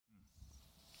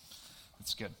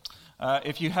That's good.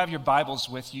 If you have your Bibles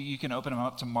with you, you can open them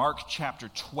up to Mark chapter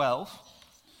 12.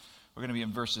 We're going to be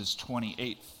in verses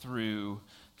 28 through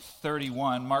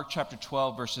 31. Mark chapter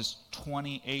 12, verses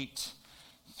 28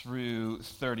 through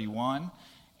 31.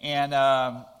 And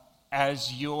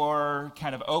as you're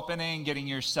kind of opening, getting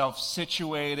yourself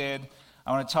situated,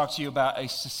 I want to talk to you about a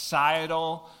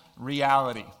societal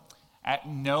reality. At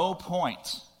no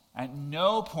point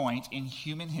in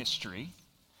human history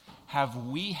have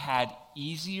we had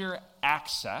easier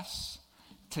access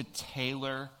to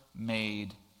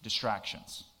tailor-made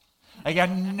distractions. Like, at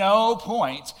no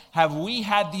point have we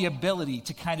had the ability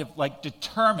to kind of like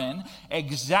determine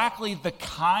exactly the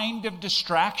kind of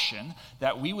distraction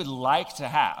that we would like to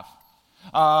have.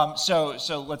 So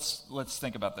let's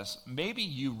think about this. Maybe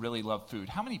you really love food.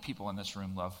 How many people in this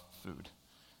room love food?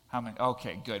 How many?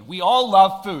 Okay, good. We all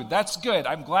love food. That's good.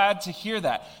 I'm glad to hear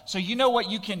that. So you know what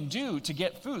you can do to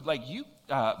get food? Like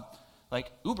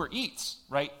Uber Eats,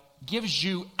 right? Gives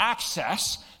you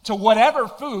access to whatever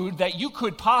food that you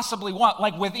could possibly want,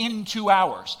 like within 2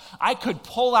 hours. I could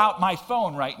pull out my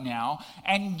phone right now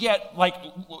and get, like,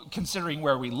 considering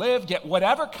where we live, get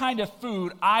whatever kind of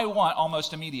food I want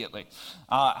almost immediately.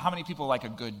 How many people like a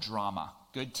good drama?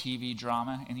 Good TV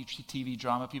drama? Any TV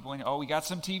drama people in here? Oh, we got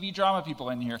some TV drama people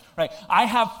in here. Right. I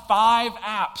have 5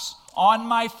 apps on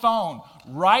my phone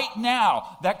right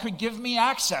now that could give me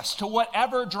access to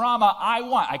whatever drama I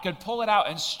want. I could pull it out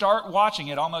and start watching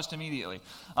it almost immediately.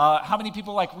 How many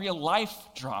people like real life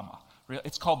drama?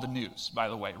 It's called the news, by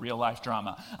the way, real life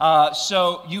drama.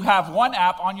 So you have one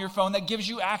app on your phone that gives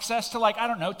you access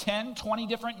to 10, 20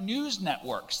 different news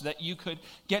networks that you could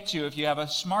get to if you have a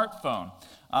smartphone.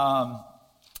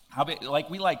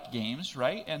 We like games,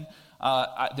 right? And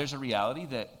there's a reality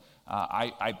that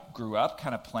I grew up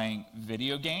kind of playing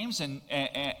video games, and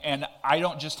I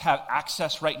don't just have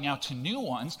access right now to new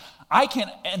ones.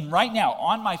 Right now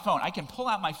on my phone, I can pull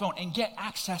out my phone and get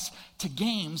access to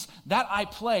games that I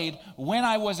played when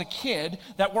I was a kid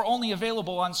that were only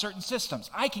available on certain systems.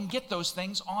 I can get those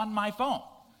things on my phone.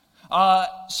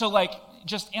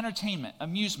 Just entertainment,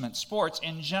 amusement, sports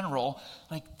in general,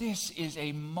 this is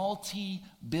a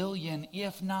multi-billion,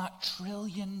 if not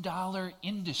trillion-dollar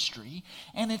industry,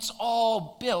 and it's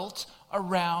all built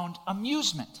around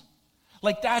amusement.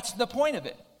 That's the point of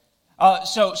it.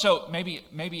 So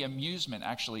maybe amusement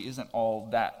actually isn't all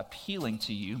that appealing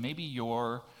to you. Maybe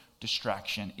your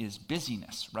distraction is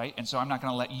busyness, right? And so I'm not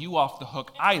going to let you off the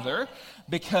hook either,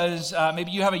 because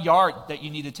maybe you have a yard that you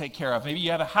need to take care of. Maybe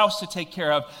you have a house to take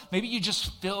care of. Maybe you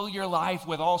just fill your life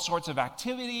with all sorts of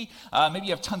activity. Maybe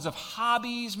you have tons of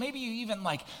hobbies. Maybe you even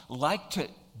like to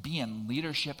be in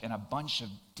leadership in a bunch of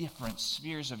different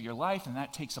spheres of your life, and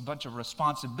that takes a bunch of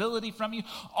responsibility from you.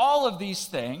 All of these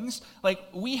things,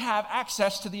 we have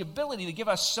access to the ability to give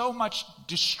us so much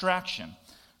distraction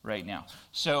right now.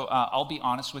 So I'll be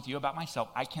honest with you about myself.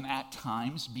 I can at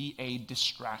times be a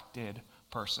distracted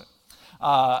person.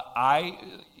 My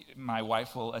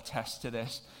wife will attest to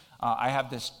this. I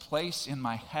have this place in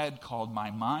my head called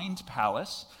my mind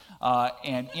palace.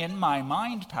 And in my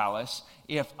mind palace,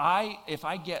 if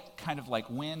I get kind of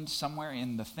wind somewhere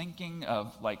in the thinking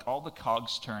of all the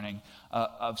cogs turning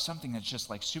of something that's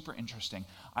just super interesting,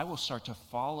 I will start to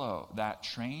follow that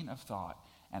train of thought,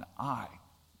 and I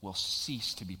will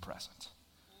cease to be present.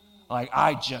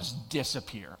 I just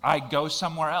disappear. I go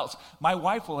somewhere else. My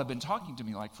wife will have been talking to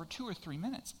me for 2 or 3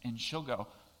 minutes, and she'll go,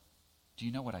 "Do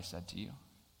you know what I said to you?"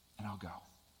 And I'll go,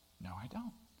 "No, I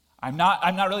don't. I'm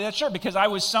not really that sure, because I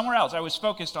was somewhere else. I was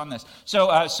focused on this."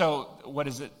 So what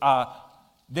is it?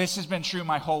 This has been true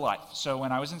my whole life. So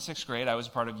when I was in 6th grade, I was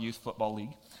part of youth football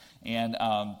league, and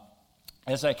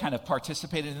as I kind of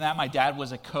participated in that, my dad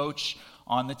was a coach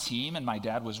on the team, and my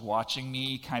dad was watching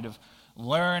me kind of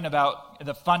learn about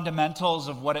the fundamentals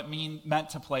of what it meant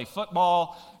to play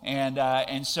football,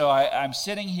 and so I'm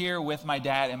sitting here with my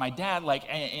dad, and my dad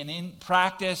and in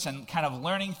practice and kind of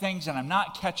learning things, and I'm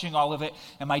not catching all of it,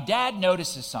 and my dad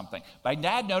notices something. My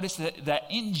dad noticed that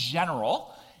in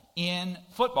general, in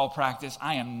football practice,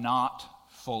 I am not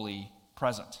fully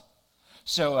present.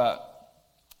 So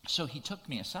he took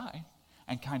me aside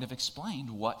and kind of explained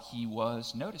what he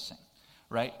was noticing.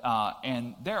 Right,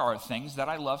 and there are things that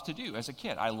I love to do as a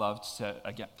kid. I loved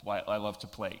to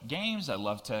play games. I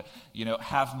loved to,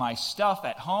 have my stuff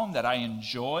at home that I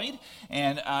enjoyed.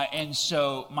 And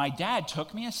so my dad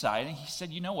took me aside and he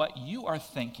said, "You know what? You are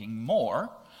thinking more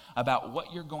about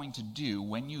what you're going to do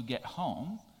when you get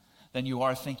home than you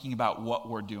are thinking about what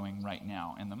we're doing right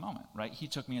now in the moment," right? He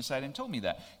took me aside and told me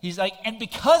that. He's like, "And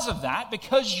because of that,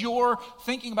 because you're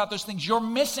thinking about those things, you're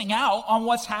missing out on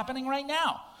what's happening right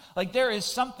now." Like there is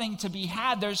something to be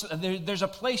had. There's a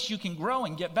place you can grow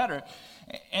and get better.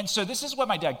 And so this is what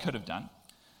my dad could have done.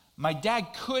 My dad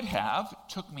could have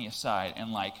took me aside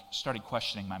and like started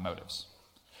questioning my motives.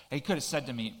 He could have said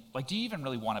to me, like, do you even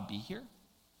really want to be here?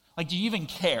 Like, do you even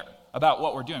care about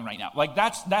what we're doing right now? Like,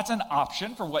 that's an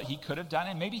option for what he could have done,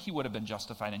 and maybe he would have been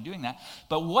justified in doing that.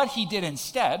 But what he did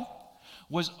instead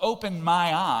was open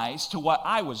my eyes to what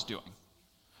I was doing,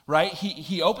 right?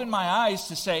 He opened my eyes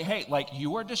to say, hey, like,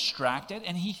 you are distracted,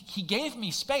 and he gave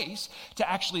me space to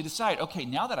actually decide, okay,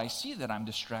 now that I see that I'm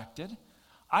distracted,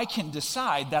 I can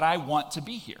decide that I want to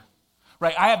be here.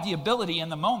 Right, I have the ability in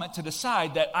the moment to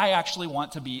decide that I actually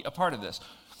want to be a part of this.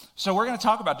 So we're going to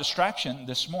talk about distraction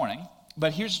this morning,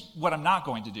 but here's what I'm not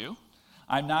going to do.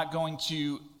 I'm not going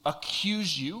to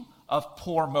accuse you of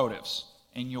poor motives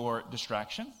in your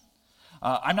distraction.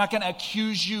 I'm not going to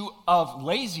accuse you of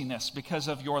laziness because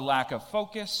of your lack of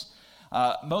focus.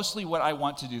 Mostly what I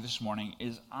want to do this morning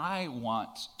is I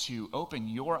want to open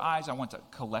your eyes. I want to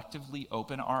collectively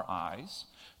open our eyes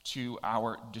to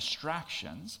our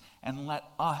distractions and let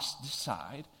us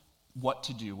decide what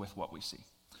to do with what we see.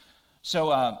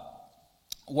 So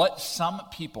what some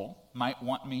people might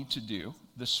want me to do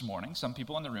this morning, some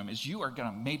people in the room, is you are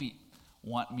going to maybe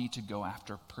want me to go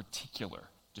after particular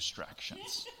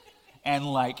distractions and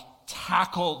like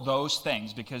tackle those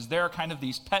things, because there are kind of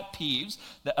these pet peeves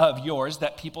of yours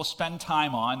that people spend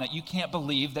time on that you can't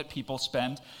believe that people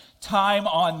spend time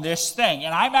on this thing.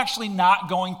 And I'm actually not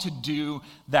going to do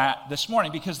that this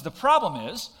morning, because the problem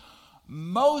is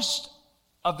most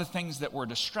of the things that we're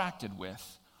distracted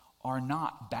with are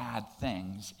not bad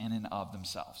things in and of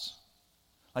themselves.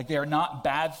 Like they are not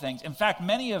bad things. In fact,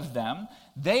 many of them,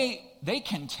 they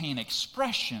contain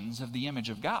expressions of the image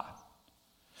of God.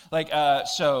 Like,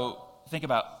 so think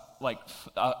about like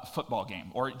a football game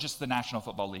or just the National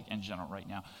Football League in general right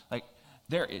now. Like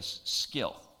there is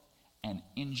skill and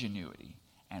ingenuity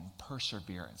and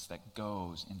perseverance that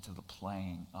goes into the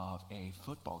playing of a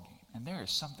football game. And there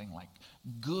is something like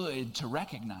good to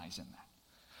recognize in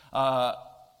that.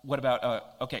 What about,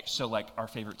 okay, so like our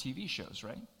favorite TV shows,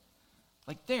 right?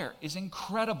 Like there is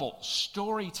incredible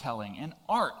storytelling and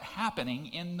art happening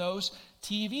in those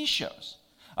TV shows.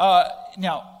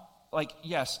 Now, like,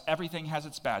 yes, everything has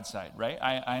its bad side, right?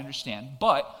 I understand.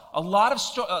 But a lot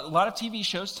of TV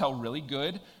shows tell really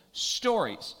good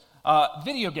stories.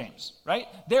 Video games, right?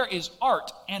 There is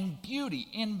art and beauty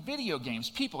in video games.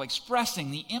 People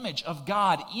expressing the image of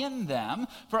God in them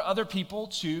for other people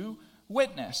to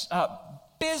witness.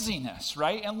 Busyness,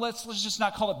 right? And let's just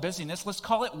not call it busyness. Let's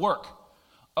call it work,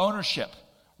 ownership,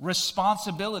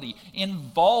 responsibility,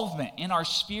 involvement in our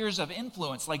spheres of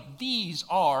influence. Like these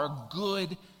are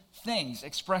good things,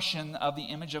 expression of the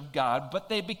image of God, but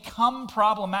they become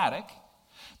problematic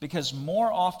because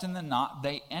more often than not,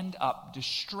 they end up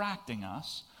distracting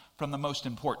us from the most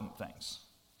important things.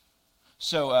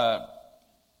 So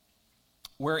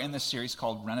we're in this series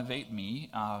called Renovate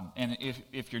Me. And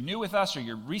if you're new with us or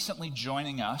you're recently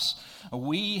joining us,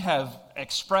 we have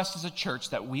expressed as a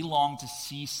church that we long to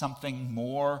see something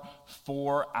more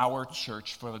for our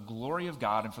church, for the glory of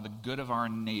God and for the good of our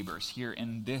neighbors here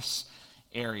in this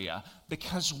area,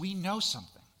 because we know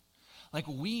something. Like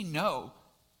we know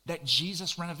that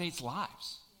Jesus renovates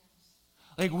lives.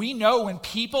 Like we know when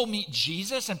people meet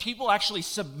Jesus and people actually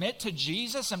submit to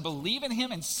Jesus and believe in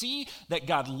him and see that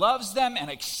God loves them and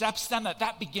accepts them,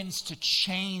 that begins to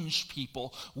change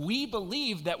people. We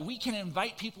believe that we can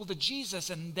invite people to Jesus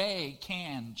and they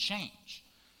can change.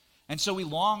 And so we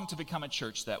long to become a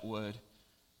church that would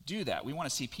do that. We want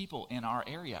to see people in our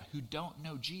area who don't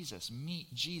know Jesus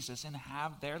meet Jesus and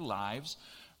have their lives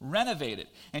renovated.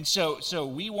 And so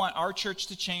we want our church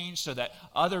to change so that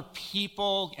other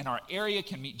people in our area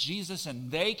can meet Jesus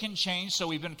and they can change. So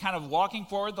we've been kind of walking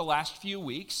forward the last few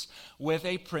weeks with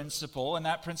a principle, and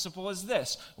that principle is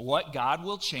this: what God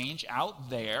will change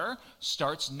out there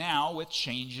starts now with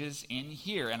changes in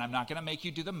here. And I'm not going to make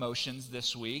you do the motions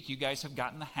this week. You guys have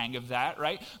gotten the hang of that,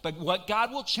 right? But what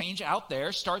God will change out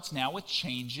there starts now with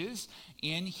changes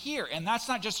in here. And that's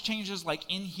not just changes like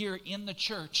in here in the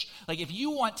church. Like if you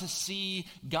want to see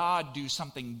God do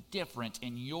something different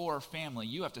in your family,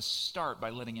 you have to start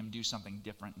by letting him do something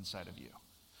different inside of you.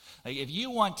 Like if you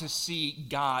want to see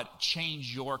God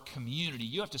change your community,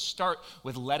 you have to start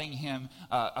with letting him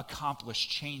accomplish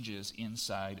changes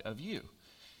inside of you.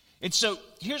 And so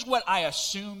here's what I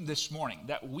assume this morning,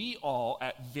 that we all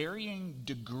at varying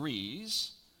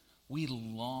degrees, we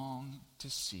long to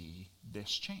see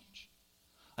this change.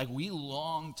 Like, we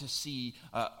long to see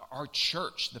our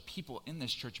church, the people in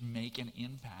this church, make an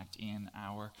impact in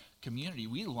our community.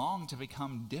 We long to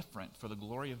become different for the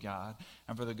glory of God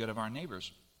and for the good of our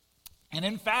neighbors. And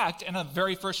in fact, in the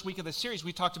very first week of the series,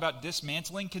 we talked about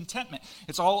dismantling contentment.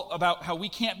 It's all about how we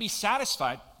can't be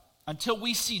satisfied until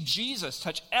we see Jesus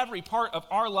touch every part of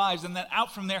our lives, and then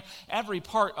out from there, every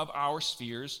part of our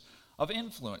spheres of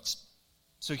influence.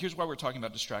 So here's why we're talking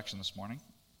about distraction this morning.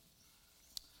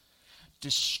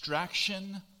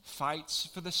 Distraction fights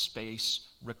for the space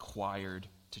required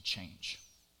to change.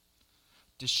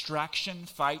 Distraction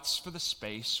fights for the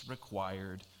space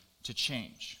required to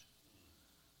change.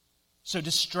 So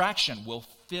distraction will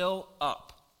fill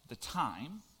up the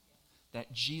time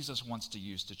that Jesus wants to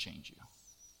use to change you.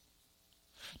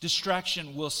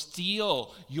 Distraction will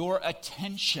steal your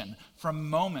attention from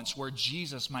moments where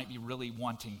Jesus might be really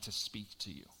wanting to speak to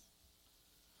you.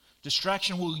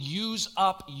 Distraction will use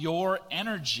up your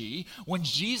energy when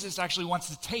Jesus actually wants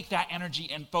to take that energy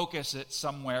and focus it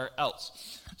somewhere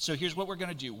else. So here's what we're going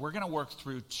to do. We're going to work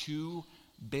through two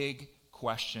big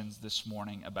questions this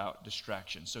morning about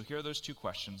distraction. So here are those two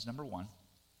questions. Number one,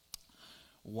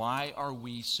 why are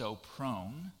we so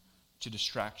prone to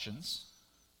distractions?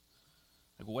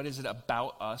 Like, what is it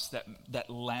about us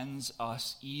that lends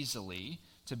us easily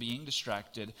to being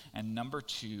distracted? And number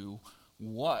two,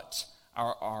 what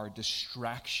are our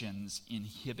distractions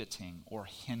inhibiting or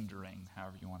hindering,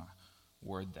 however you want to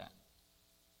word that?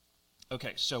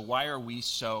 Okay, so why are we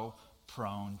so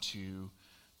prone to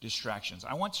distractions?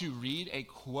 I want to read a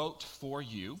quote for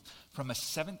you from a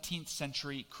 17th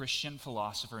century Christian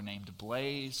philosopher named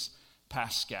Blaise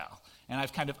Pascal. And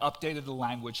I've kind of updated the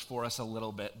language for us a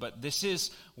little bit, but this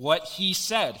is what he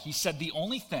said. He said, "The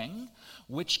only thing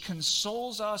which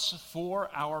consoles us for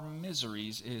our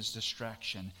miseries is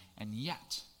distraction, and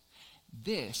yet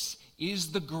this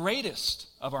is the greatest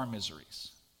of our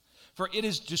miseries. For it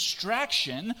is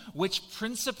distraction which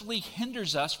principally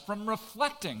hinders us from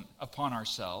reflecting upon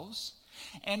ourselves,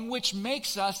 and which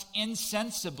makes us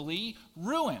insensibly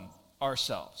ruin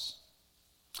ourselves.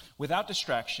 Without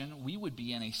distraction, we would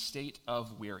be in a state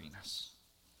of weariness.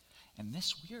 And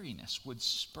this weariness would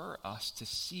spur us to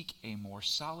seek a more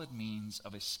solid means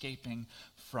of escaping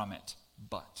from it.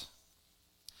 But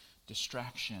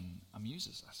distraction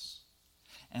amuses us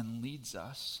and leads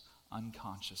us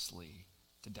unconsciously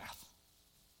to death."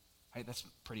 Right? That's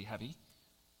pretty heavy.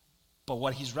 But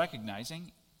what he's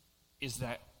recognizing is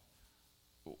that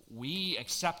we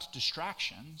accept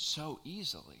distraction so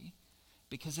easily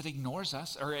because it ignores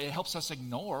us, or it helps us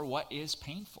ignore what is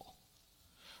painful.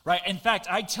 Right? In fact,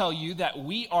 I tell you that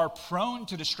we are prone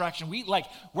to distraction.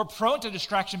 We're prone to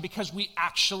distraction because we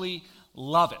actually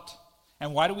love it.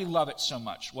 And why do we love it so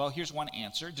much? Well, here's one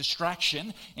answer.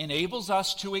 Distraction enables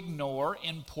us to ignore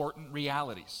important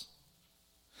realities.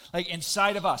 Like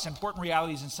inside of us, important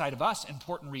realities inside of us,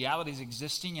 important realities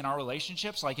existing in our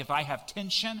relationships. Like if I have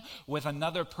tension with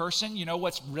another person, you know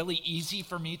what's really easy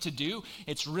for me to do?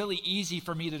 It's really easy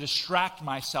for me to distract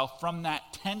myself from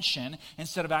that tension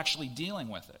instead of actually dealing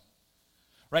with it.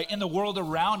 Right? In the world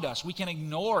around us, we can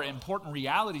ignore important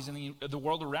realities in the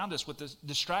world around us with this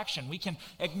distraction. We can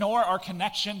ignore our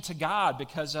connection to God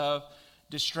because of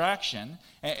distraction.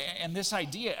 And this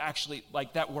idea actually,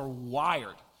 like that we're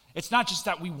wired. It's not just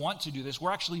that we want to do this.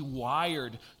 We're actually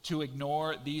wired to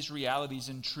ignore these realities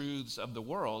and truths of the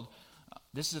world.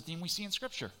 This is a theme we see in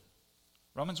Scripture.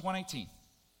 Romans 1:18.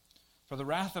 "For the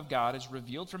wrath of God is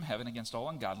revealed from heaven against all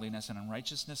ungodliness and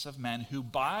unrighteousness of men who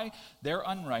by their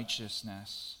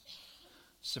unrighteousness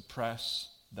suppress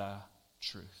the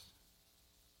truth."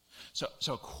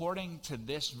 So according to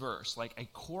this verse, like a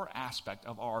core aspect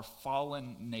of our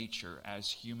fallen nature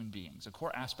as human beings, a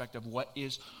core aspect of what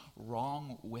is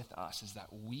wrong with us is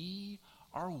that we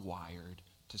are wired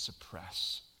to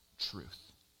suppress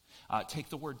truth. Take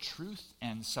the word truth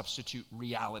and substitute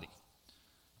reality.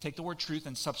 Take the word truth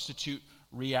and substitute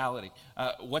reality.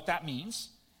 What that means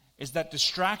is that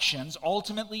distractions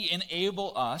ultimately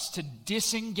enable us to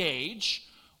disengage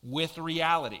with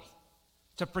reality,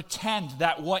 to pretend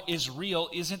that what is real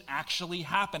isn't actually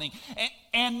happening.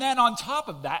 And then on top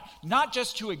of that, not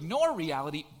just to ignore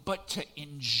reality, but to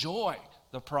enjoy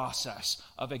the process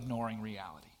of ignoring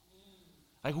reality.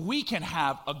 Like we can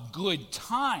have a good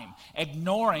time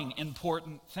ignoring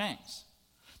important things.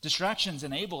 Distractions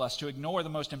enable us to ignore the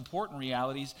most important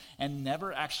realities and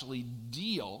never actually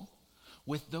deal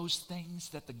with those things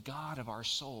that the God of our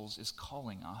souls is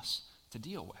calling us to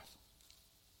deal with.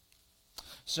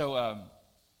 So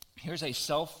here's a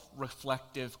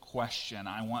self-reflective question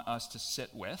I want us to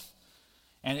sit with.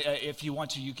 And if you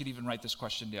want to, you could even write this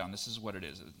question down. This is what it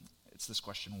is. It's this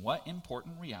question: what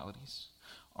important realities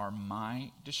are my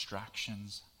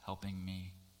distractions helping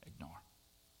me ignore?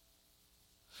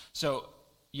 So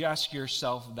you ask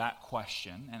yourself that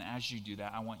question, and as you do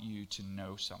that, I want you to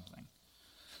know something.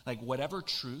 Like, whatever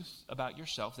truth about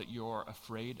yourself that you're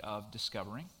afraid of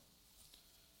discovering,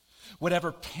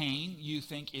 whatever pain you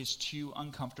think is too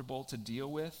uncomfortable to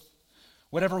deal with,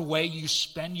 whatever way you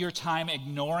spend your time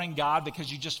ignoring God because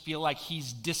you just feel like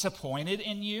he's disappointed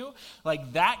in you,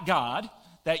 like that God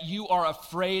that you are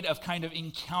afraid of kind of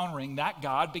encountering, that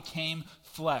God became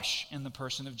flesh in the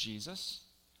person of Jesus.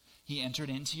 He entered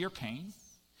into your pain.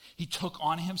 He took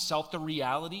on himself the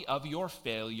reality of your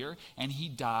failure, and he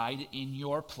died in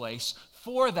your place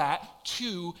for that,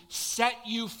 to set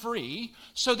you free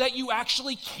so that you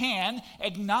actually can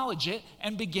acknowledge it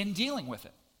and begin dealing with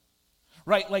it.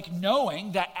 Right? Like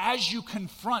knowing that as you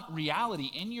confront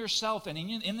reality in yourself and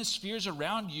in the spheres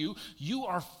around you, you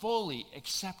are fully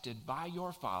accepted by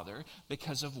your Father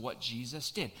because of what Jesus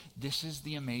did. This is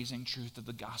the amazing truth of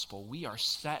the gospel. We are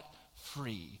set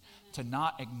free to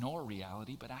not ignore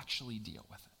reality, but actually deal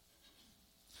with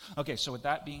it. Okay, so with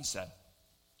that being said,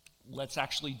 let's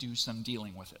actually do some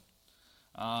dealing with it.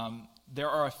 There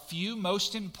are a few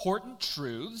most important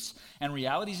truths and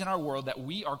realities in our world that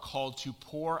we are called to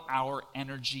pour our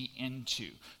energy into,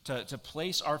 to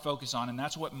place our focus on, and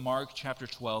that's what Mark chapter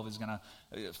 12 is going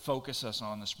to focus us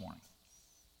on this morning.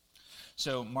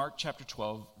 So Mark chapter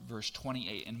 12, verse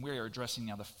 28, and we are addressing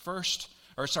now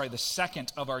the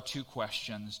second of our two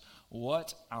questions.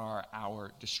 What are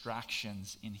our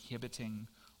distractions inhibiting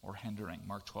or hindering?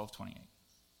 Mark 12, 28.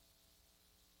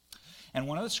 And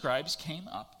one of the scribes came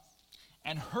up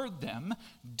and heard them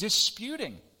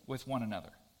disputing with one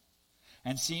another.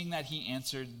 And seeing that he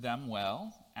answered them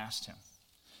well, asked him,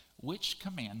 which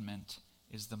commandment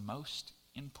is the most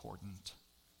important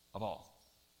of all?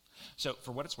 So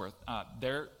for what it's worth,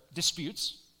 their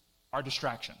disputes are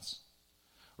distractions.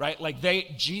 Right? Like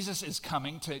Jesus is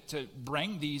coming to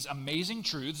bring these amazing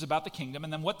truths about the kingdom,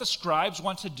 and then what the scribes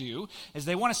want to do is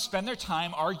they want to spend their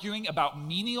time arguing about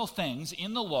menial things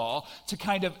in the law to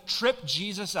kind of trip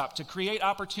Jesus up, to create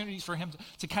opportunities for him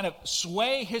to kind of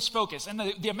sway his focus. And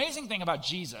the amazing thing about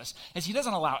Jesus is he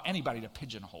doesn't allow anybody to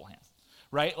pigeonhole him.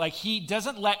 Right? Like he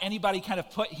doesn't let anybody kind of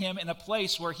put him in a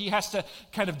place where he has to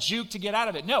kind of juke to get out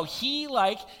of it. No, he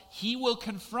will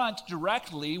confront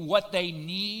directly what they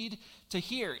need to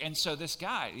hear. And so this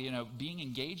guy, being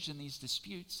engaged in these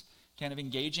disputes, kind of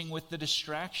engaging with the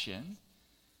distraction,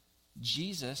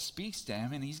 Jesus speaks to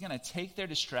him, and he's going to take their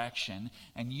distraction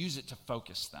and use it to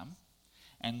focus them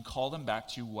and call them back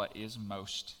to what is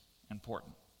most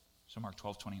important. So Mark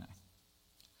 12, 29.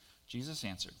 Jesus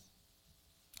answered,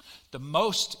 the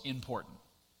most important,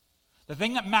 the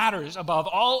thing that matters above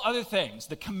all other things,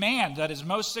 the command that is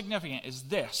most significant is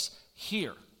this: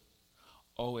 hear,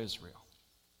 O Israel,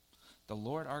 the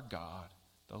Lord our God,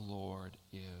 the Lord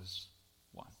is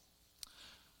one.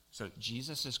 So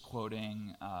Jesus is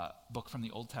quoting a book from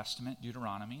the Old Testament,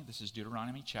 Deuteronomy. This is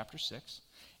Deuteronomy chapter 6.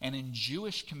 And in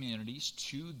Jewish communities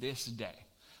to this day,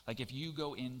 like if you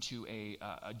go into a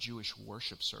Jewish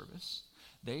worship service,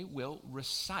 they will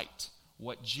recite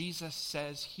what Jesus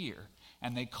says here,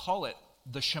 and they call it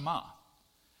the Shema.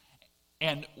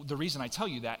 And the reason I tell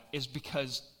you that is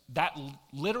because that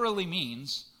literally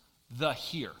means the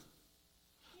hear,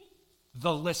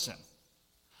 the listen,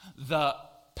 the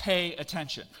pay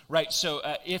attention, right? So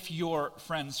if you're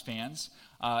Friends fans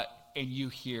and you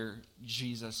hear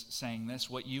Jesus saying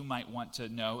this, what you might want to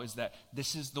know is that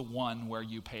this is the one where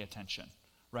you pay attention,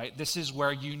 right? This is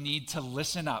where you need to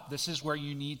listen up. This is where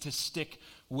you need to stick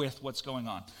with what's going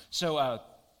on. So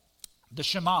the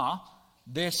Shema,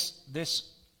 this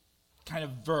kind of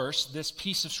verse, this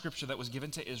piece of scripture that was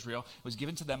given to Israel, was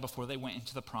given to them before they went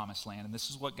into the promised land. And this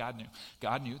is what God knew.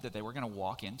 God knew that they were going to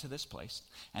walk into this place,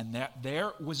 and that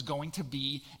there was going to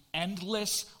be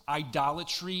endless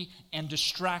idolatry and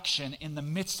distraction in the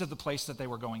midst of the place that they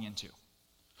were going into.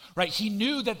 Right? He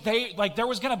knew that there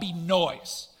was going to be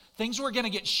noise. Things were going to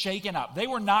get shaken up. They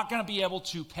were not going to be able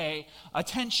to pay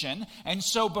attention. And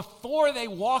so before they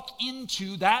walk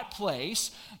into that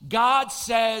place, God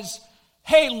says,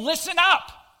 hey, listen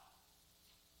up.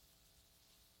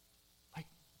 And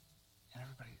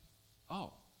everybody,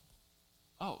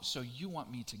 oh, so you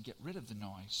want me to get rid of the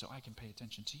noise so I can pay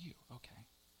attention to you. Okay.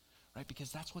 Right?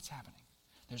 Because that's what's happening.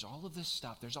 There's all of this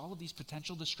stuff. There's all of these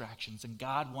potential distractions, and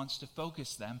God wants to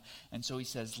focus them. And so he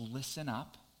says, listen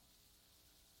up.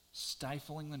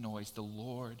 Stifling the noise, the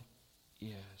Lord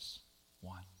is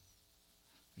one.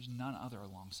 There's none other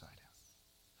alongside him.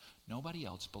 Nobody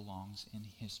else belongs in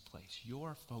his place.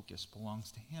 Your focus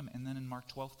belongs to him. And then in Mark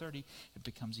 12:30, it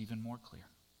becomes even more clear.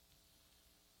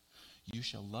 You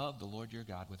shall love the Lord your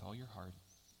God with all your heart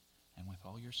and with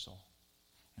all your soul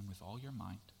and with all your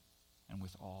mind and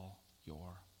with all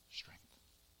your strength.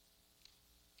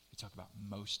 We talk about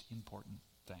most important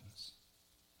things.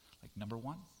 Like number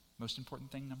one, most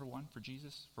important thing, number one for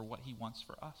Jesus, for what he wants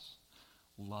for us,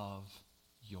 love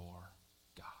your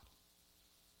God.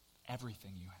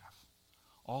 Everything you have,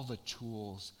 all the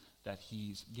tools that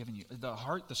he's given you, the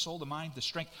heart, the soul, the mind, the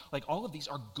strength, like all of these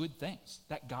are good things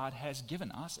that God has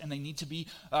given us, and they need to be,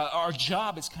 our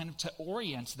job is kind of to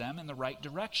orient them in the right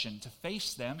direction, to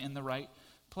face them in the right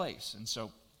place. And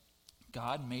so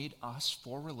God made us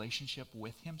for relationship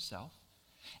with himself,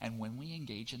 and when we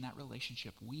engage in that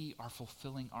relationship, we are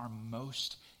fulfilling our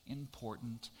most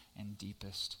important and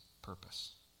deepest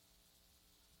purpose.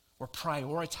 We're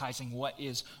prioritizing what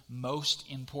is most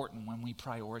important when we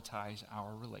prioritize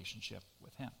our relationship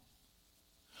with him.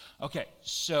 Okay,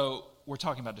 so we're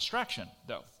talking about distraction,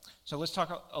 though. So let's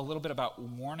talk a little bit about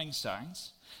warning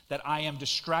signs that I am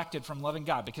distracted from loving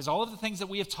God. Because all of the things that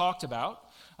we have talked about,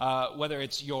 whether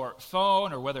it's your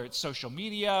phone or whether it's social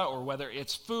media or whether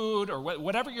it's food or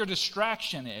whatever your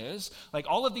distraction is, like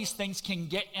all of these things can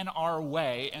get in our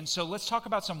way. And so let's talk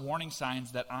about some warning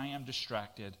signs that I am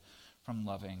distracted from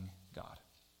loving God.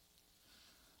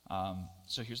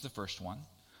 So here's the first one.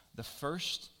 The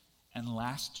first and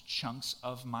last chunks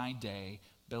of my day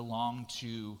belong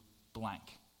to blank.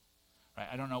 Right?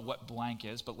 I don't know what blank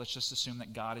is, but let's just assume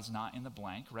that God is not in the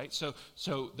blank, right? So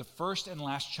the first and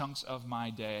last chunks of my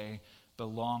day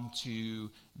belong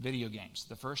to video games.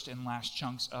 The first and last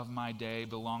chunks of my day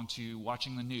belong to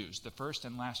watching the news. The first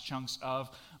and last chunks of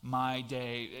my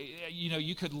day,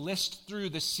 you could list through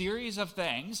the series of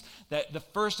things that the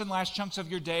first and last chunks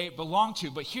of your day belong to.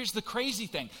 But here's the crazy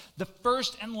thing. The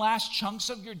first and last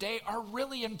chunks of your day are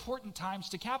really important times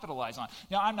to capitalize on.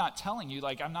 Now, I'm not telling you,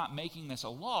 I'm not making this a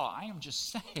law. I am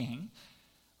just saying,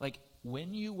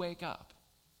 when you wake up,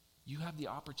 you have the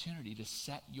opportunity to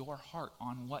set your heart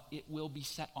on what it will be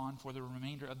set on for the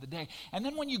remainder of the day. And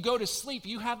then when you go to sleep,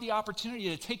 you have the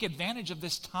opportunity to take advantage of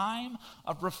this time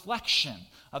of reflection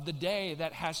of the day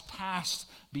that has passed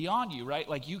beyond you, right?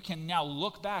 You can now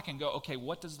look back and go, okay,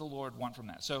 what does the Lord want from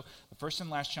that? So the first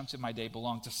and last chunks of my day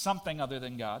belong to something other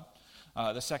than God.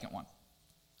 The second one,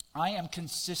 I am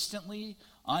consistently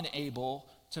unable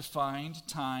to find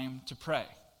time to pray.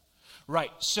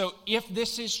 Right, so if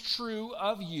this is true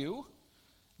of you,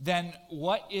 then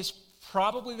what is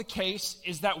probably the case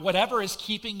is that whatever is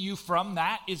keeping you from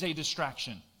that is a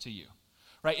distraction to you.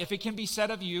 Right, if it can be said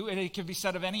of you, and it can be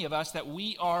said of any of us, that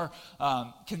we are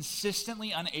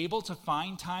consistently unable to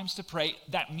find times to pray,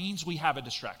 that means we have a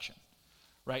distraction.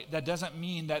 Right, that doesn't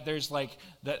mean that there's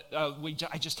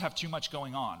I just have too much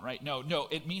going on, right? No,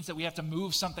 it means that we have to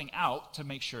move something out to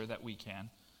make sure that we can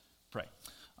pray.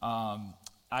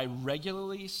 I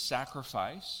regularly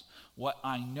sacrifice what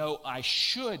I know I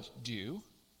should do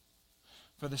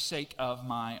for the sake of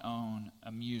my own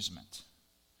amusement.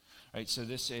 Right? So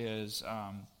this is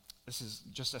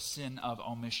just a sin of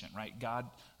omission, right? God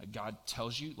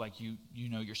tells you,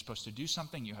 you're supposed to do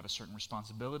something, you have a certain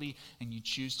responsibility, and you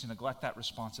choose to neglect that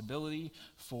responsibility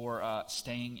for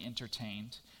staying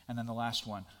entertained. And then the last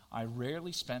one, I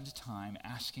rarely spend time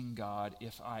asking God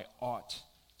if I ought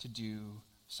to do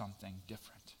something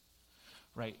different.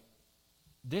 Right?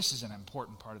 This is an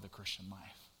important part of the Christian life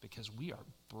because we are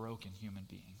broken human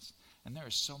beings, and there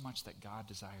is so much that God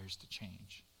desires to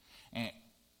change.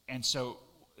 And so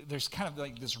there's kind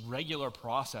of this regular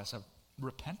process of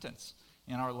repentance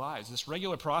in our lives, this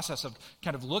regular process of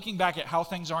kind of looking back at how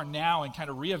things are now and kind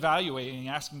of reevaluating and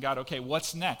asking God, okay,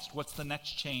 what's next? What's the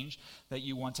next change that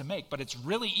you want to make? But it's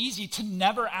really easy to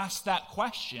never ask that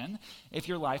question if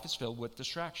your life is filled with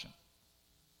distraction.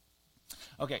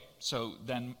 Okay, so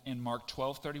then in Mark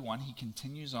 12:31, he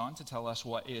continues on to tell us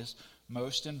what is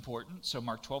most important. So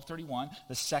Mark 12:31,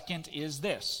 the second is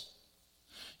this: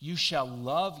 you shall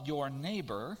love your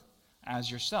neighbor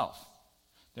as yourself.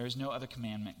 There is no other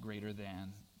commandment greater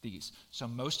than these. So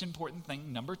most important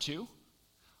thing, number 2,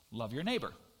 love your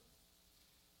neighbor.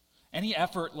 Any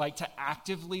effort to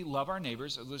actively love our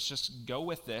neighbors, let's just go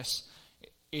with this,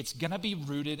 it's going to be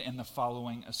rooted in the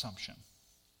following assumption.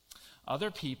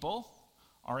 Other people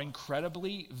are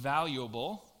incredibly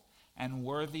valuable and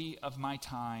worthy of my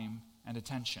time and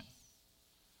attention.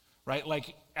 Right?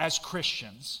 As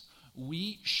Christians,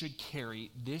 we should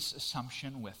carry this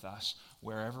assumption with us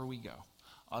wherever we go.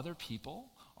 Other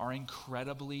people are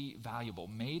incredibly valuable,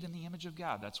 made in the image of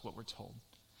God, that's what we're told,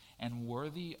 and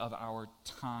worthy of our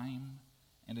time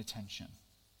and attention.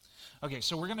 Okay,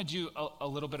 so we're going to do a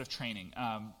little bit of training.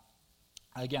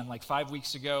 Again, like 5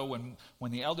 weeks ago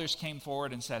when the elders came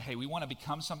forward and said, hey, we want to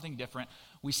become something different,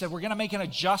 we said we're going to make an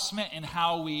adjustment in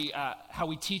how we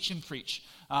teach and preach,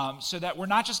 so that we're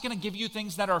not just going to give you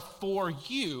things that are for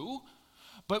you,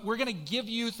 but we're going to give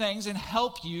you things and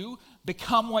help you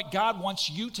become what God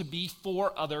wants you to be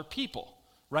for other people,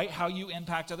 right? How you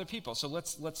impact other people. So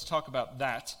let's talk about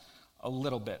that a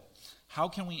little bit. How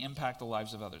can we impact the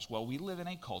lives of others? Well, we live in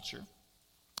a culture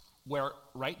where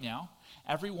right now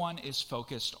everyone is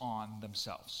focused on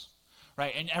themselves,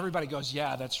 right? And everybody goes,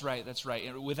 yeah, that's right.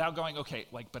 And without going, okay,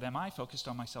 but am I focused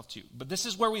on myself too? But this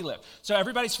is where we live. So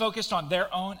everybody's focused on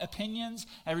their own opinions.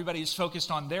 Everybody is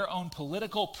focused on their own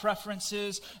political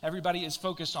preferences. Everybody is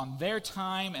focused on their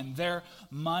time and their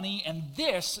money. And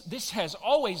this has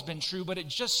always been true, but it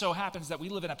just so happens that we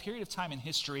live in a period of time in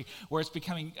history where it's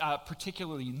becoming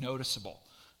particularly noticeable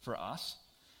for us.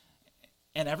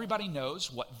 And everybody knows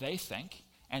what they think,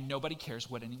 and nobody cares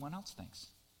what anyone else thinks.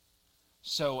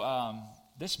 So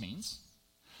this means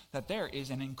that there is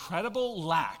an incredible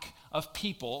lack of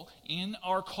people in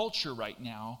our culture right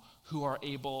now who are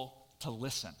able to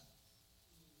listen.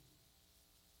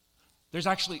 There's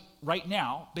actually, right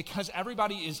now, because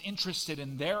everybody is interested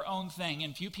in their own thing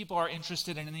and few people are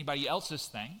interested in anybody else's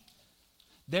thing,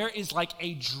 there is like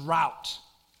a drought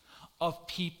of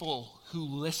people who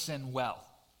listen well.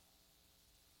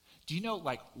 Do you know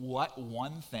what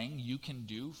one thing you can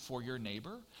do for your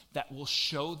neighbor that will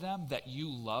show them that you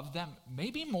love them,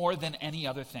 maybe more than any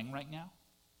other thing right now?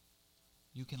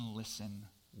 You can listen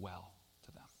well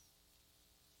to them.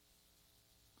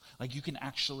 You can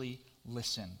actually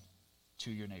listen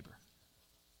to your neighbor.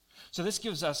 So this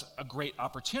gives us a great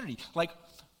opportunity.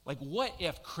 What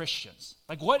if Christians,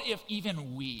 what if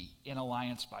even we in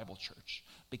Alliance Bible Church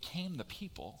became the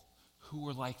people who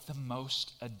were the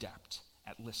most adept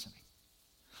at listening?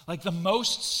 The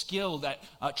most skilled at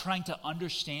trying to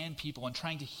understand people and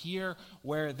trying to hear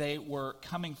where they were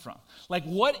coming from.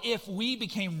 What if we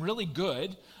became really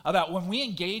good about when we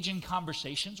engage in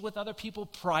conversations with other people,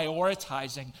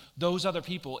 prioritizing those other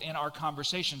people in our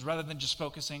conversations rather than just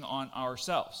focusing on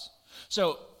ourselves?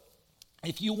 So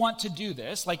if you want to do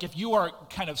this, if you are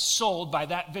kind of sold by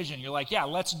that vision, you're yeah,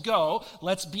 let's go,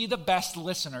 let's be the best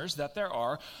listeners that there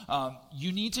are,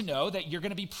 you need to know that you're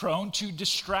going to be prone to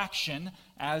distraction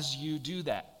as you do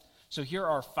that. So here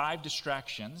are 5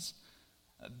 distractions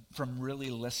from really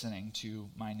listening to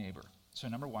my neighbor. So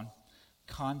number 1,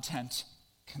 content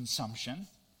consumption.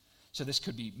 So this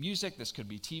could be music, this could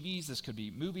be TVs, this could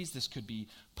be movies, this could be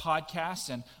podcasts.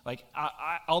 And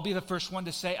I'll be the first one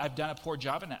to say I've done a poor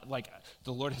job, and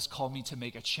the Lord has called me to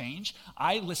make a change.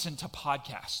 I listen to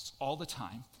podcasts all the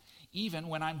time, even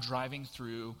when I'm driving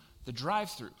through the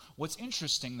drive-thru. What's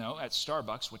interesting, though, at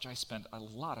Starbucks, which I spend a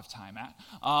lot of time at,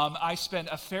 I spend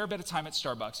a fair bit of time at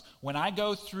Starbucks. When I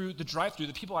go through the drive-thru,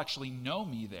 the people actually know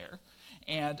me there.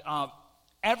 And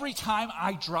every time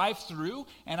I drive through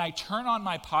and I turn on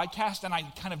my podcast and I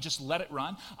kind of just let it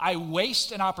run, I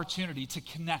waste an opportunity to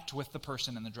connect with the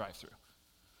person in the drive-thru.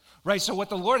 Right, so what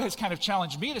the Lord has kind of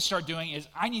challenged me to start doing is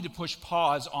I need to push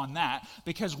pause on that,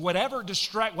 because whatever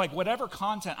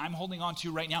content I'm holding on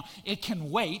to right now, it can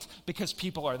wait because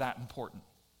people are that important.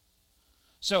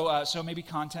 So maybe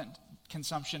content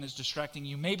consumption is distracting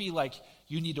you. Maybe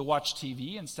you need to watch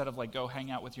TV instead of go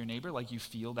hang out with your neighbor. You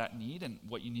feel that need, and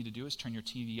what you need to do is turn your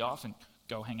TV off and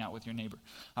go hang out with your neighbor.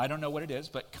 I don't know what it is,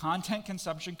 but content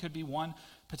consumption could be one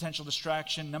potential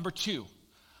distraction. Number 2,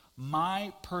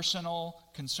 my personal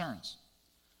concerns.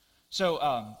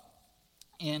 So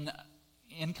in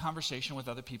conversation with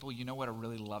other people, you know what a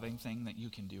really loving thing that you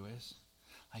can do is?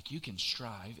 You can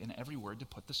strive in every word to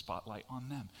put the spotlight on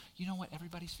them. You know what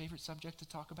everybody's favorite subject to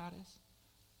talk about is?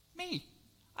 Me.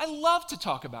 I love to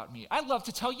talk about me. I love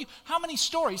to tell you, how many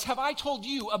stories have I told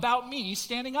you about me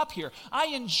standing up here? I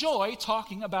enjoy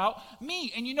talking about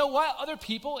me. And you know what? Other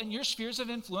people in your spheres of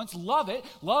influence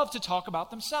love to talk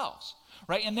about themselves.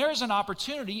 Right? And there is an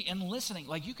opportunity in listening.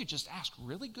 You could just ask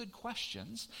really good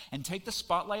questions and take the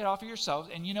spotlight off of yourselves.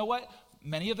 And you know what?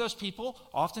 Many of those people,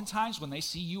 oftentimes when they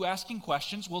see you asking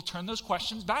questions, will turn those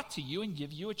questions back to you and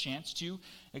give you a chance to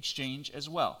exchange as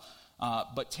well.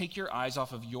 But take your eyes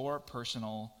off of your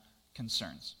personal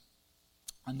concerns.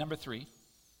 Number 3,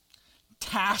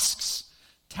 tasks.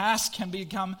 Tasks can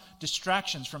become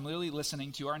distractions from really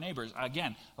listening to our neighbors.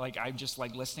 Again, I'm just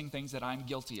listing things that I'm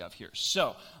guilty of here.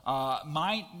 So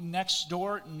my next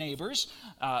door neighbors,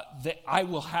 that I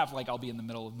will have, I'll be in the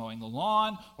middle of mowing the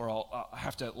lawn, or I'll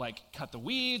have to cut the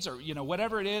weeds, or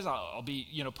whatever it is. I'll be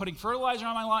putting fertilizer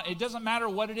on my lawn. It doesn't matter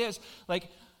what it is.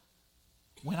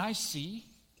 When I see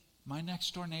my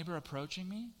next door neighbor approaching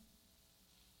me,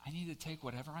 I need to take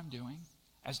whatever I'm doing,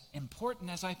 as important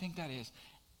as I think that is,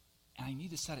 and I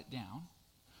need to set it down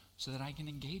so that I can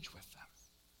engage with them,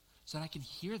 so that I can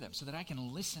hear them, so that I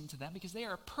can listen to them, because they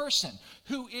are a person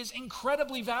who is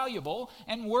incredibly valuable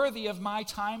and worthy of my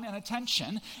time and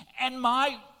attention, and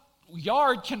my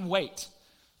yard can wait.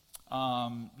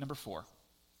 Number 4,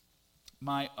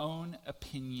 my own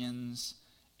opinions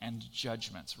and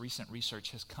judgments. Recent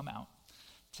research has come out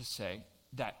to say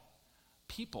that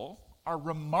people are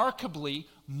remarkably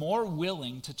more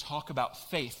willing to talk about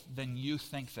faith than you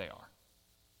think they are.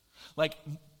 Like,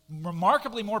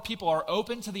 remarkably more people are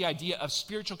open to the idea of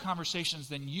spiritual conversations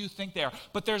than you think they are.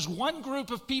 But there's one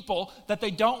group of people that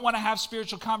they don't want to have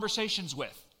spiritual conversations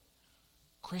with: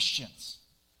 Christians.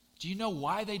 Do you know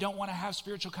why they don't want to have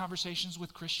spiritual conversations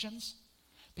with Christians?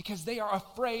 Because they are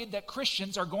afraid that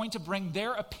Christians are going to bring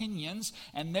their opinions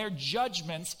and their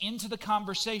judgments into the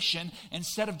conversation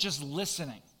instead of just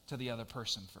listening to the other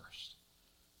person first.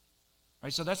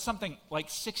 Right? So that's something like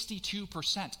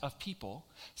 62% of people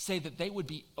say that they would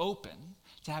be open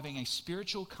to having a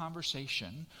spiritual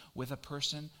conversation with a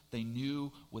person they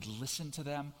knew would listen to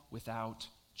them without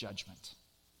judgment.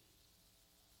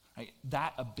 Right?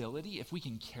 That ability, if we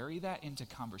can carry that into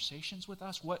conversations with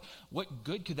us, what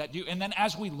good could that do? And then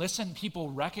as we listen, people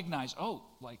recognize, oh,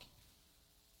 like,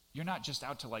 you're not just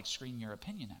out to like scream your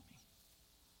opinion at me.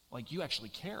 Like, you actually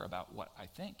care about what I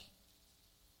think.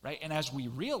 Right? And as we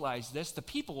realize this, the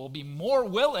people will be more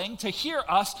willing to hear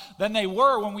us than they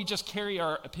were when we just carry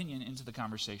our opinion into the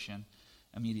conversation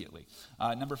immediately.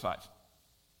 Number 5,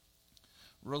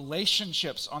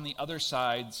 relationships on the other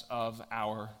sides of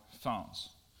our phones.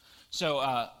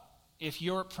 So if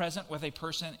you're present with a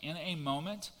person in a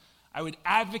moment, I would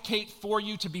advocate for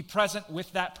you to be present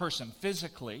with that person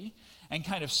physically and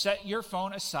kind of set your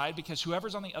phone aside, because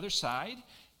whoever's on the other side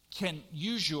can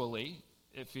usually,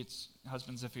 if it's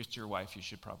husbands, if it's your wife, you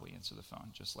should probably answer the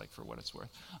phone, just like for what it's worth,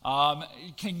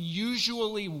 can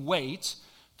usually wait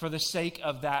for the sake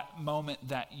of that moment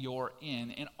that you're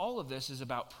in. And all of this is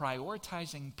about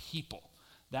prioritizing people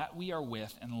that we are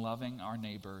with and loving our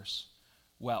neighbors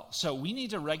well. So we need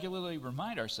to regularly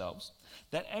remind ourselves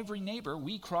that every neighbor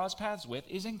we cross paths with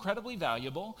is incredibly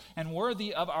valuable and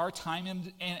worthy of our time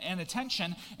and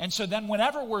attention. And so then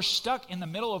whenever we're stuck in the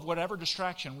middle of whatever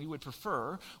distraction we would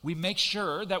prefer, we make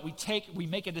sure that we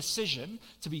make a decision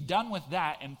to be done with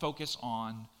that and focus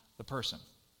on the person.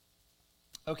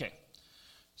 Okay,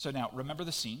 so now remember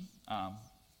the scene.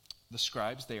 The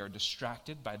scribes, they are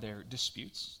distracted by their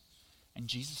disputes. And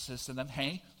Jesus says to them,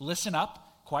 hey, listen up.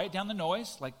 Quiet down the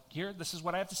noise. Like, here, this is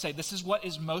what I have to say. This is what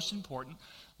is most important.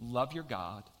 Love your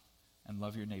God and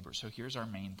love your neighbor. So here's our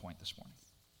main point this morning.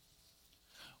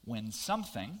 When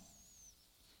something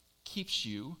keeps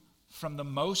you from the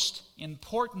most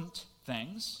important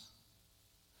things,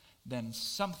 then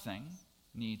something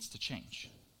needs to change.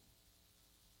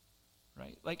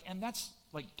 Right? Like, and that's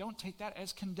like, don't take that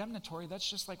as condemnatory. That's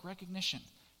just like recognition.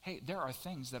 Hey, there are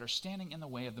things that are standing in the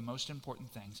way of the most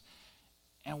important things.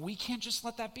 And we can't just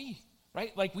let that be,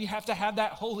 right? Like, we have to have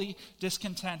that holy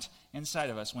discontent inside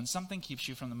of us. When something keeps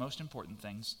you from the most important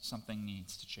things, something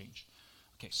needs to change.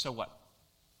 Okay, so what?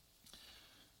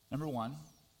 Number 1,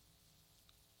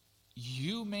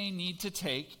 you may need to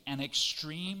take an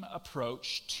extreme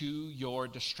approach to your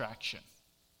distraction.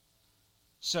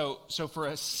 So for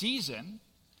a season,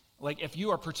 like if you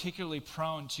are particularly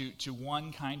prone to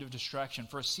one kind of distraction,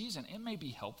 for a season, it may be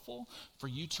helpful for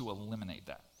you to eliminate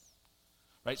that.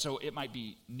 Right, so it might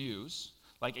be news.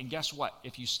 Like, and guess what?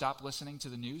 If you stop listening to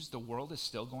the news, the world is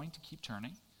still going to keep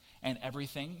turning, and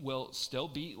everything will still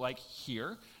be like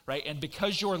here, right? And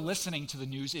because you're listening to the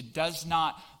news, it does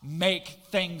not make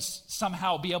things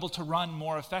somehow be able to run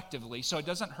more effectively. So it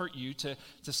doesn't hurt you to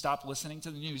stop listening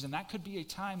to the news. And that could be a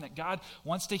time that God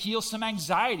wants to heal some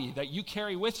anxiety that you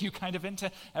carry with you kind of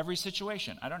into every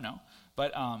situation. I don't know.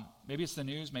 But maybe it's the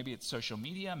news, maybe it's social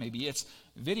media, maybe it's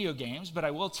video games. But I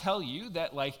will tell you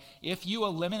that, like, if you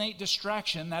eliminate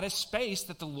distraction, that is space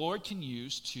that the Lord can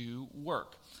use to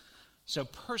work. So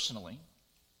personally,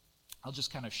 I'll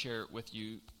just kind of share with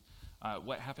you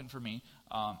what happened for me.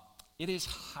 It is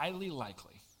highly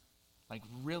likely, like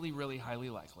really, really highly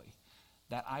likely,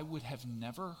 that I would have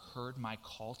never heard my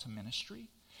call to ministry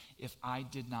if I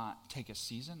did not take a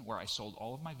season where I sold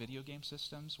all of my video game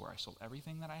systems, where I sold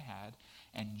everything that I had,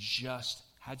 and just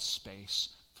had space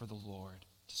for the Lord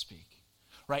to speak.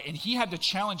 right? And he had to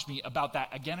challenge me about that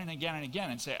again and again and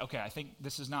again and say, okay, I think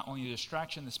this is not only a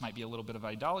distraction, this might be a little bit of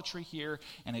idolatry here,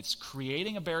 and it's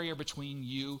creating a barrier between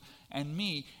you and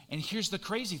me. And here's the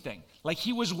crazy thing. Like,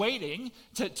 he was waiting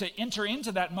to enter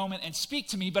into that moment and speak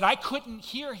to me, but I couldn't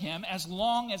hear him as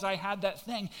long as I had that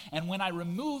thing. And when I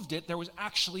removed it, there was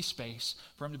actually space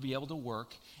for him to be able to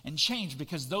work and change,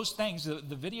 because those things,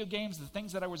 the video games, the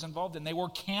things that I was involved in, they were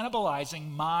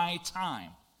cannibalizing my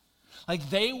time. Like,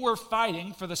 they were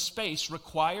fighting for the space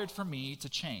required for me to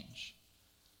change.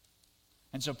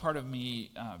 And so part of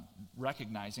me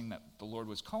recognizing that the Lord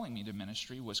was calling me to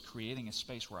ministry was creating a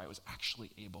space where I was actually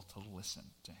able to listen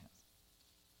to him.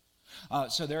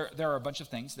 So there are a bunch of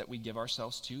things that we give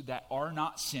ourselves to that are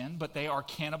not sin, but they are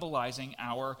cannibalizing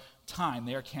our time.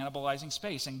 They are cannibalizing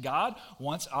space. And God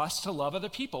wants us to love other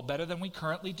people better than we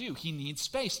currently do. He needs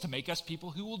space to make us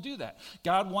people who will do that.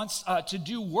 God wants to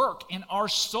do work in our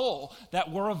soul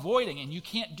that we're avoiding, and you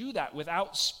can't do that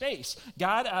without space.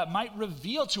 God might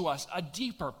reveal to us a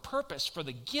deeper purpose for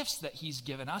the gifts that he's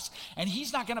given us, and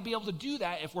he's not going to be able to do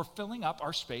that if we're filling up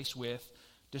our space with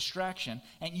distraction.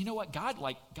 And you know what? God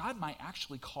might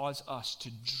actually cause us to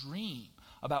dream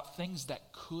about things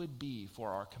that could be for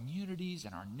our communities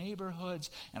and our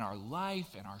neighborhoods and our life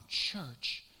and our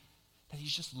church that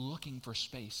he's just looking for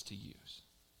space to use.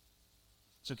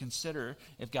 So consider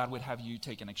if God would have you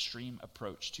take an extreme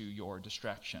approach to your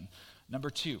distraction. Number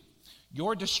 2,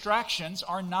 your distractions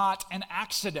are not an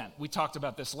accident. We talked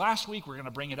about this last week. We're going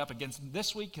to bring it up again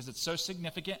this week because it's so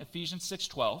significant. Ephesians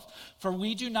 6:12. For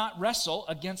we do not wrestle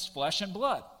against flesh and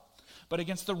blood, but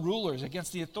against the rulers,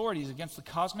 against the authorities, against the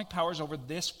cosmic powers over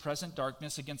this present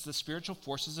darkness, against the spiritual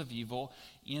forces of evil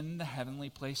in the heavenly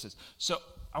places. So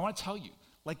I want to tell you,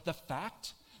 like, the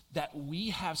fact that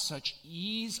we have such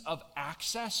ease of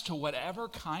access to whatever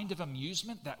kind of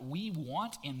amusement that we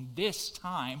want in this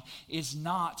time is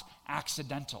not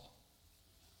accidental.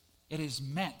 It is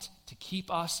meant to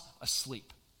keep us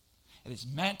asleep. It is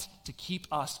meant to keep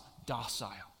us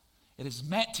docile. It is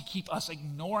meant to keep us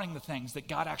ignoring the things that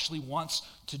God actually wants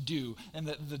to do and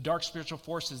the dark spiritual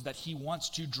forces that he wants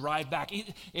to drive back.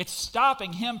 It's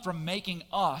stopping him from making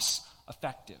us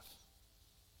effective.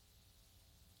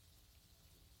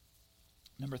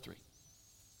 Number 3,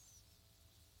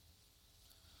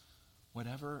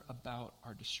 whatever about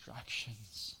our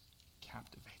distractions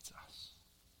captivates us,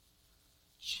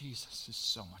 Jesus is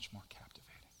so much more captivating.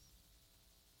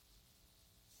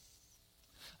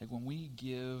 Like, when we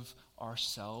give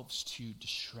ourselves to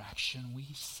distraction, we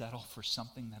settle for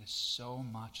something that is so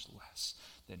much less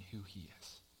than who he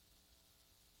is.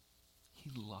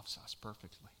 He loves us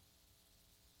perfectly.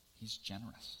 He's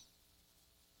generous.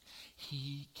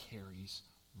 He carries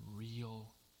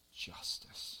real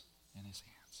justice in his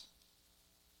hands.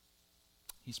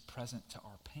 He's present to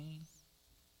our pain.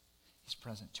 He's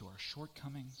present to our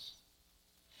shortcomings.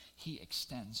 He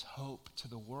extends hope to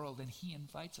the world, and he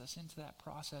invites us into that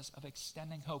process of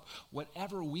extending hope.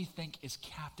 Whatever we think is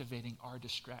captivating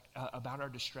about our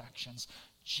distractions,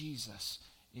 Jesus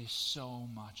is so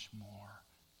much more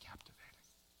captivating.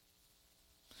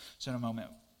 So in a moment,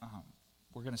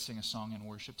 we're going to sing a song in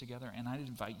worship together, and I'd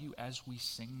invite you, as we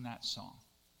sing that song,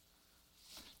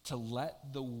 to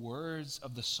let the words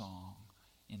of the song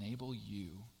enable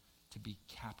you to be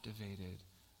captivated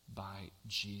by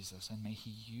Jesus. And may he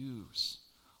use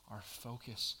our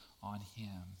focus on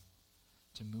him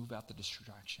to move out the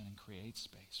distraction and create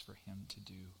space for him to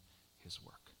do his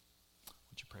work.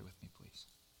 Would you pray with me, please?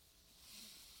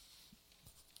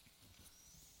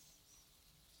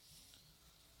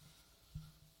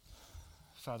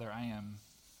 Father, I am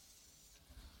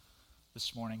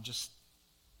this morning just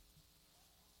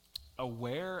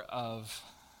aware of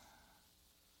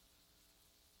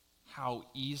how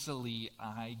easily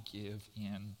I give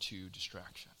in to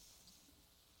distraction.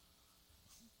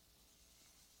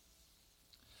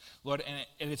 Lord,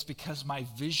 and it's because my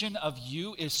vision of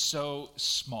you is so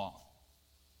small.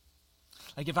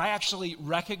 Like, if I actually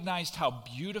recognized how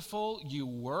beautiful you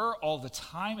were all the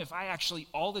time, if I actually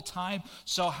all the time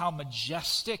saw how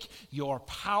majestic your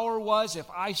power was, if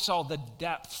I saw the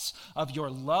depths of your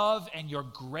love and your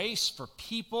grace for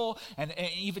people and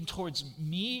even towards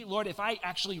me, Lord, if I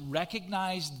actually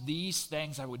recognized these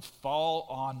things, I would fall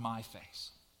on my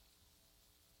face.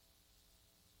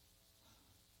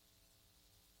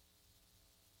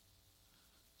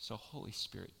 So, Holy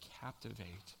Spirit,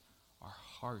 captivate our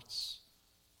hearts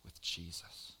with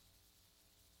Jesus.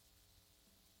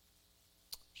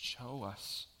 Show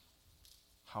us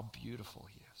how beautiful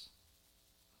he is.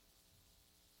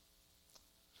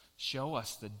 Show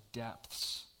us the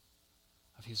depths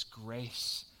of his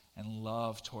grace and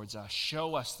love towards us.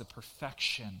 Show us the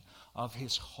perfection of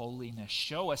his holiness.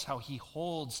 Show us how he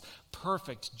holds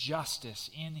perfect justice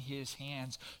in his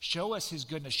hands. Show us his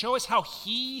goodness. Show us how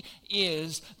he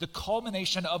is the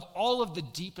culmination of all of the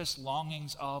deepest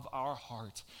longings of our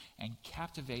heart, and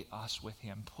captivate us with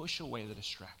him. Push away the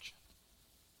distraction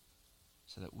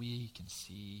so that we can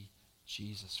see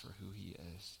Jesus for who he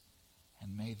is.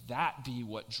 And may that be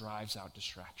what drives out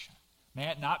distraction. May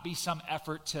it not be some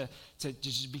effort to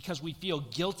just because we feel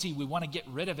guilty, we want to get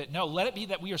rid of it. No, let it be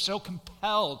that we are so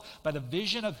compelled by the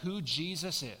vision of who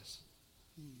Jesus is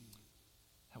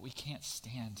that we can't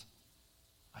stand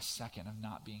a second of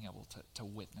not being able to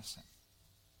witness him.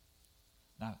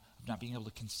 Not being able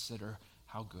to consider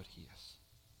how good he is.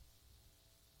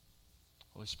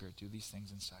 Holy Spirit, do these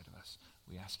things inside of us.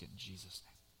 We ask it in Jesus'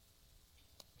 name.